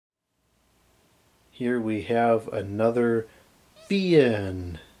Here we have another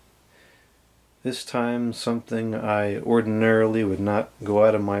fan. This time something I ordinarily would not go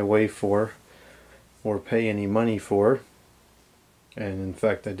out of my way for or pay any money for. And in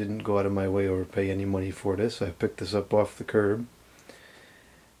fact, I didn't go out of my way or pay any money for this. I picked this up off the curb.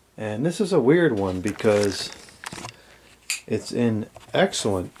 And this is a weird one because it's in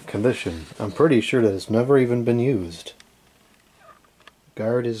excellent condition. I'm pretty sure that it's never even been used.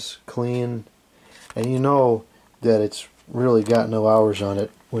 Guard is clean, and you know that it's really got no hours on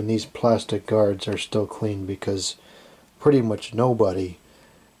it when these plastic guards are still clean, because pretty much nobody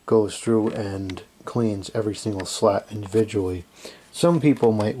goes through and cleans every single slat individually. Some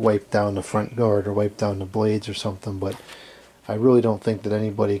people might wipe down the front guard or wipe down the blades or something, but I really don't think that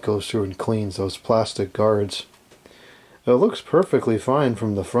anybody goes through and cleans those plastic guards. It looks perfectly fine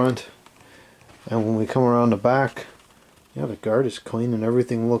from the front, and when we come around the back, yeah, the guard is clean and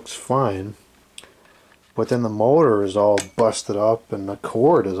everything looks fine. But then the motor is all busted up and the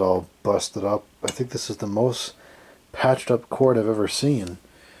cord is all busted up. I think this is the most patched up cord I've ever seen.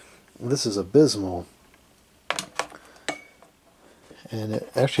 This is abysmal. And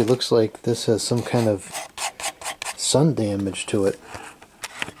it actually looks like this has some kind of sun damage to it,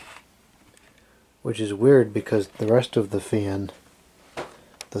 which is weird because the rest of the fan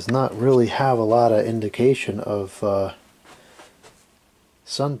does not really have a lot of indication of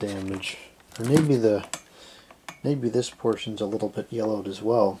sun damage. Or maybe this portion's a little bit yellowed as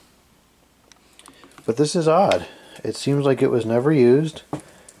well. But this is odd. It seems like it was never used,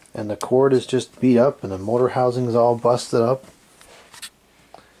 and the cord is just beat up and the motor housing's all busted up.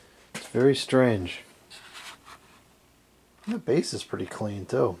 It's very strange. And the base is pretty clean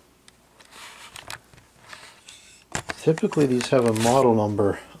too. Typically these have a model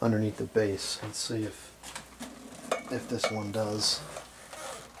number underneath the base. Let's see if this one does.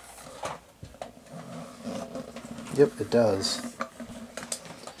 Yep, it does.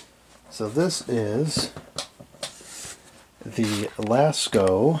 So this is the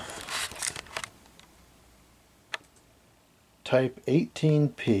Lasko Type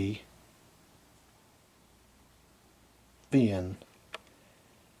 18P fan.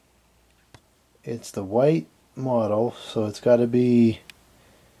 It's the white model, so it's got to be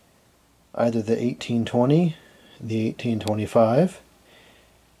either the 1820, the 1825,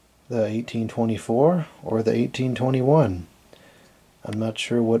 the 1824, or the 1821. I'm not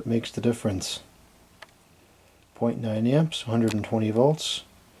sure what makes the difference. 0.9 amps, 120 volts,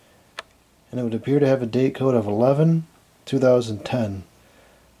 and it would appear to have a date code of 11/2010.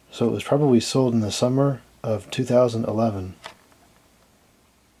 So it was probably sold in the summer of 2011.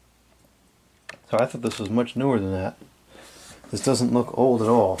 So I thought this was much newer than that. This doesn't look old at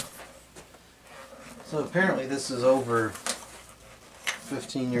all. So apparently this is over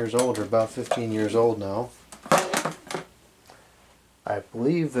 15 years old, or about 15 years old now. I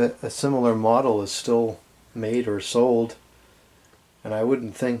believe that a similar model is still made or sold, and I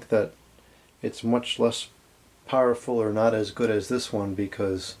wouldn't think that it's much less powerful or not as good as this one,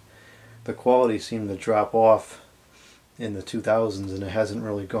 because the quality seemed to drop off in the 2000s and it hasn't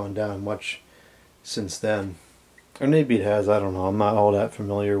really gone down much since then. Or maybe it has, I don't know. I'm not all that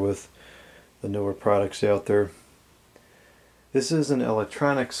familiar with the newer products out there. This is an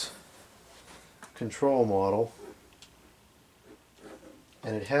electronics control model,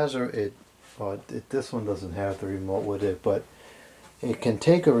 and it has this one doesn't have the remote with it, but it can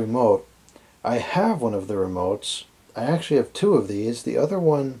take a remote. I have one of the remotes. I actually have two of these. The other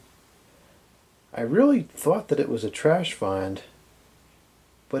one, I really thought that it was a trash find,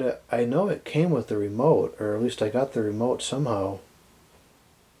 but I know it came with the remote, or at least I got the remote somehow.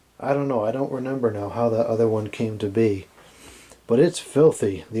 I don't know. I don't remember now how that other one came to be. But it's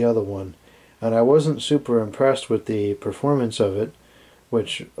filthy, the other one, and I wasn't super impressed with the performance of it,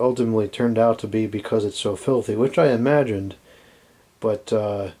 which ultimately turned out to be because it's so filthy, which I imagined. But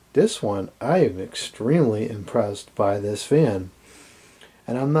this one, I am extremely impressed by this fan,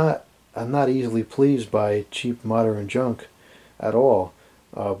 and I'm not easily pleased by cheap modern junk at all.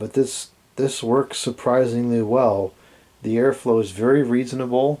 But this works surprisingly well. The airflow is very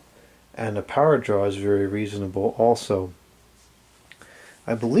reasonable, and the power draw is very reasonable also.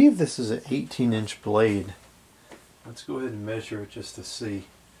 I believe this is an 18-inch blade. Let's go ahead and measure it just to see.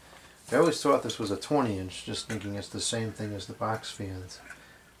 I always thought this was a 20-inch, just thinking it's the same thing as the box fans.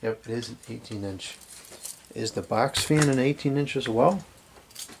 Yep, it is an 18-inch. Is the box fan an 18-inch as well?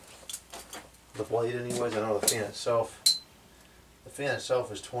 The blade anyways, I know the fan itself. The fan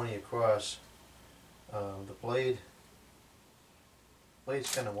itself is 20 across. The blade's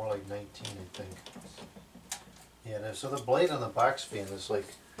kind of more like 19, I think. Yeah, so the blade on the box fan is like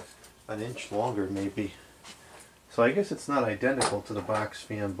an inch longer maybe. So I guess it's not identical to the box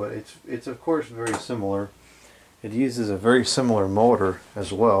fan, but it's of course very similar. It uses a very similar motor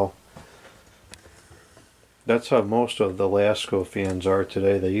as well. That's how most of the Lasko fans are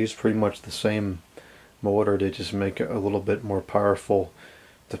today. They use pretty much the same motor. They just make it a little bit more powerful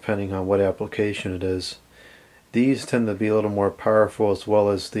depending on what application it is. These tend to be a little more powerful, as well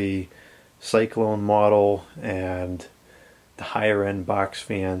as the Cyclone model and the higher end box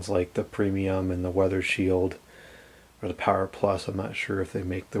fans like the Premium and the Weather Shield, or the Power Plus. I'm not sure if they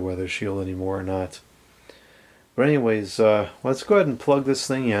make the Weather Shield anymore or not. But anyways, let's go ahead and plug this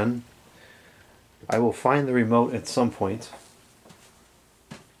thing in. I will find the remote at some point.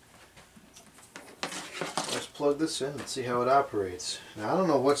 Let's plug this in and see how it operates. Now, I don't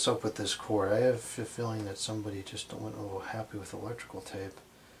know what's up with this cord. I have a feeling that somebody just went a little happy with electrical tape.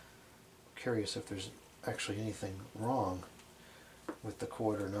 I'm curious if there's actually anything wrong with the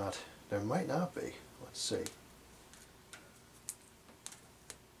cord or not. There might not be. Let's see.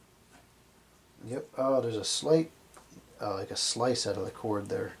 Yep. Oh, there's a slight, like a slice out of the cord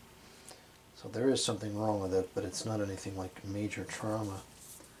there. So there is something wrong with it, but it's not anything like major trauma.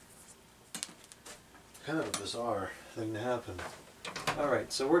 Kind of a bizarre thing to happen.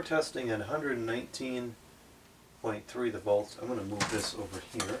 Alright, so we're testing at 119.3 the volts. I'm going to move this over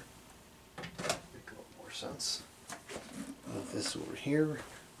here. Make a little more sense. Move this over here.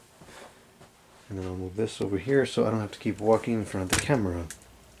 And then I'll move this over here so I don't have to keep walking in front of the camera.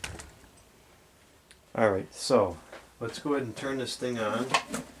 Alright, so let's go ahead and turn this thing on.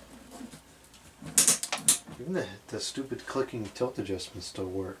 Even the stupid clicking tilt adjustment still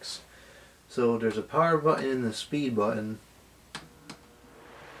works. So there's a power button and the speed button.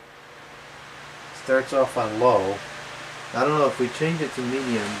 Starts off on low. I don't know if we change it to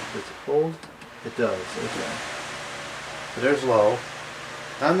medium, does it hold? It does, okay. So there's low.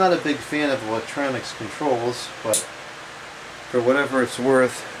 I'm not a big fan of electronics controls, but for whatever it's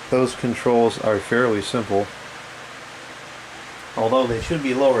worth, those controls are fairly simple. Although they should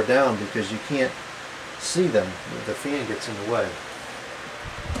be lower down because you can't see them. The fan gets in the way.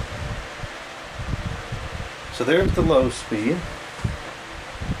 So there's the low speed.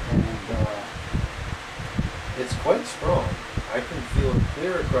 And it's quite strong. I can feel it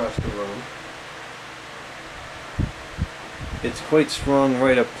clear across the room. It's quite strong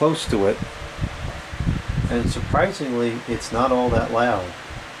right up close to it. And surprisingly, it's not all that loud.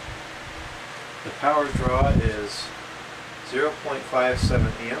 The power draw is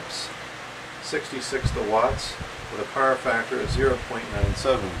 0.57 amps, 66 watts, with a power factor of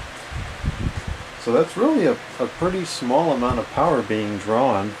 0.97. So that's really a pretty small amount of power being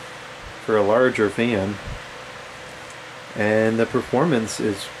drawn for a larger fan. And the performance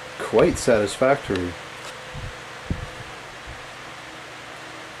is quite satisfactory.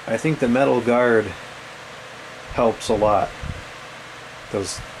 I think the metal guard helps a lot.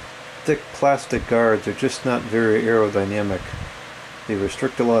 Those thick plastic guards are just not very aerodynamic. They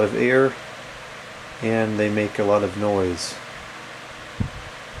restrict a lot of air and they make a lot of noise.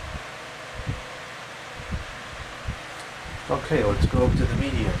 Okay, let's go up to the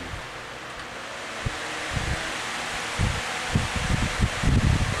medium.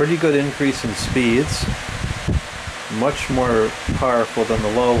 Pretty good increase in speeds. Much more powerful than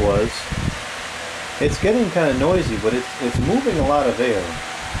the low was. It's getting kind of noisy, but it's moving a lot of air.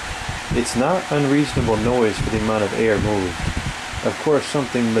 It's not unreasonable noise for the amount of air moved. Of course,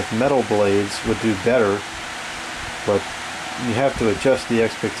 something with metal blades would do better, but you have to adjust the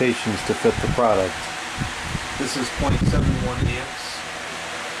expectations to fit the product. This is 0.71 amps,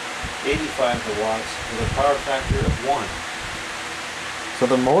 85 watts, with a power factor of 1. So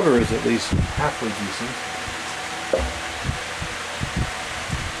the motor is at least halfway decent.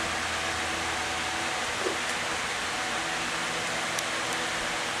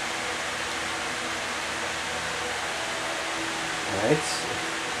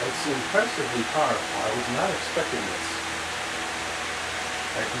 It's impressively powerful. I was not expecting this.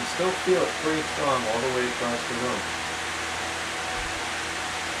 I can still feel it pretty strong all the way across the room.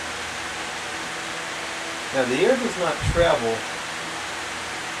 Now the air does not travel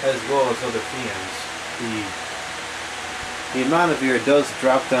as well as other fans. The amount of air does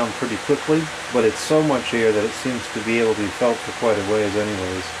drop down pretty quickly, but it's so much air that it seems to be able to be felt for quite a ways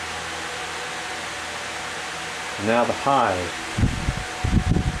anyways. And now the high.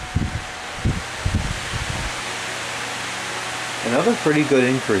 Another pretty good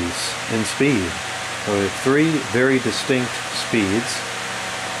increase in speed. So we have 3 very distinct speeds.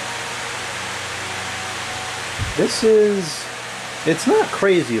 It's not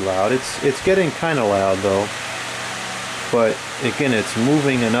crazy loud. It's getting kind of loud though. But again, it's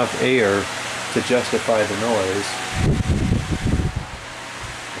moving enough air to justify the noise.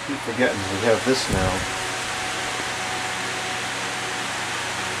 I keep forgetting we have this now.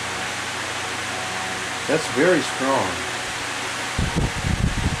 That's very strong.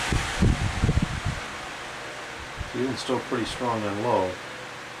 It's even still pretty strong on low.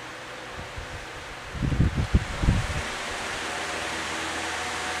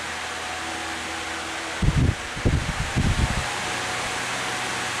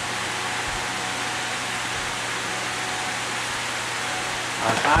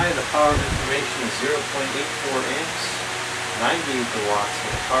 On high, the power of information is 0.84 amps, 98 watts,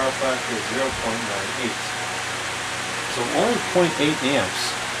 and the power factor is 0.98. So only 0.8 amps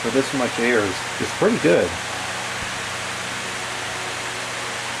for this much air is pretty good.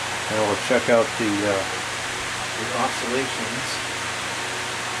 And we'll check out the oscillations.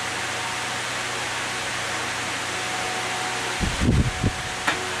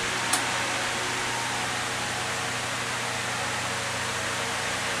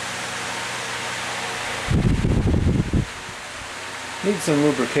 Needs some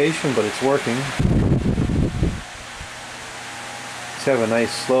lubrication, but it's working. Let's have a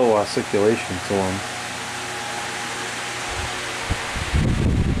nice slow oscillation to them.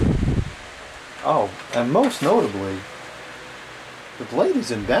 Oh, and most notably, the blade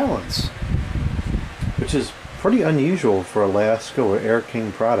is in balance, which is pretty unusual for a Lasko or Air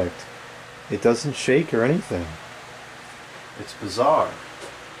King product. It doesn't shake or anything. It's bizarre.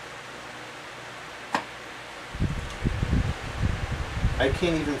 I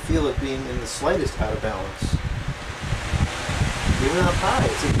can't even feel it being in the slightest out of balance. Even up high,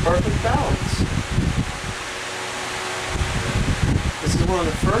 it's in perfect balance. This is one of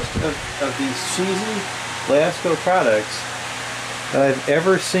the first of these cheesy Lasko products that I've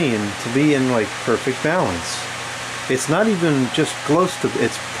ever seen to be in like perfect balance. It's not even just close to,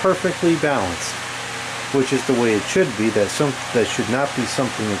 it's perfectly balanced, which is the way it should be. That should not be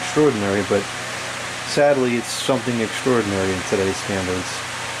something extraordinary, but sadly, it's something extraordinary in today's standards.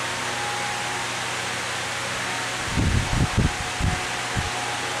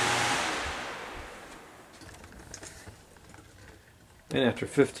 And after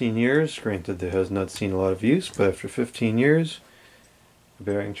 15 years, granted it has not seen a lot of use, but after 15 years, the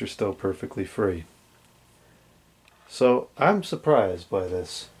bearings are still perfectly free. So I'm surprised by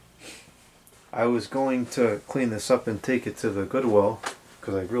this. I was going to clean this up and take it to the Goodwill,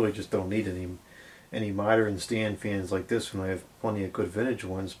 because I really just don't need any modern stand fans like this one. I have plenty of good vintage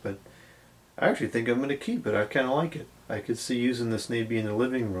ones, but I actually think I'm going to keep it. I kind of like it. I could see using this maybe in the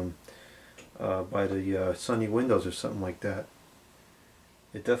living room by the sunny windows or something like that.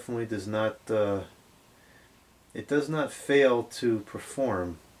 It definitely does not fail to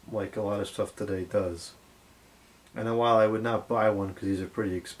perform like a lot of stuff today does. And while I would not buy one because these are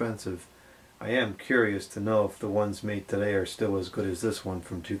pretty expensive, I am curious to know if the ones made today are still as good as this one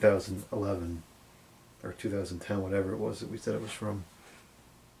from 2011. Or 2010, whatever it was that we said it was from.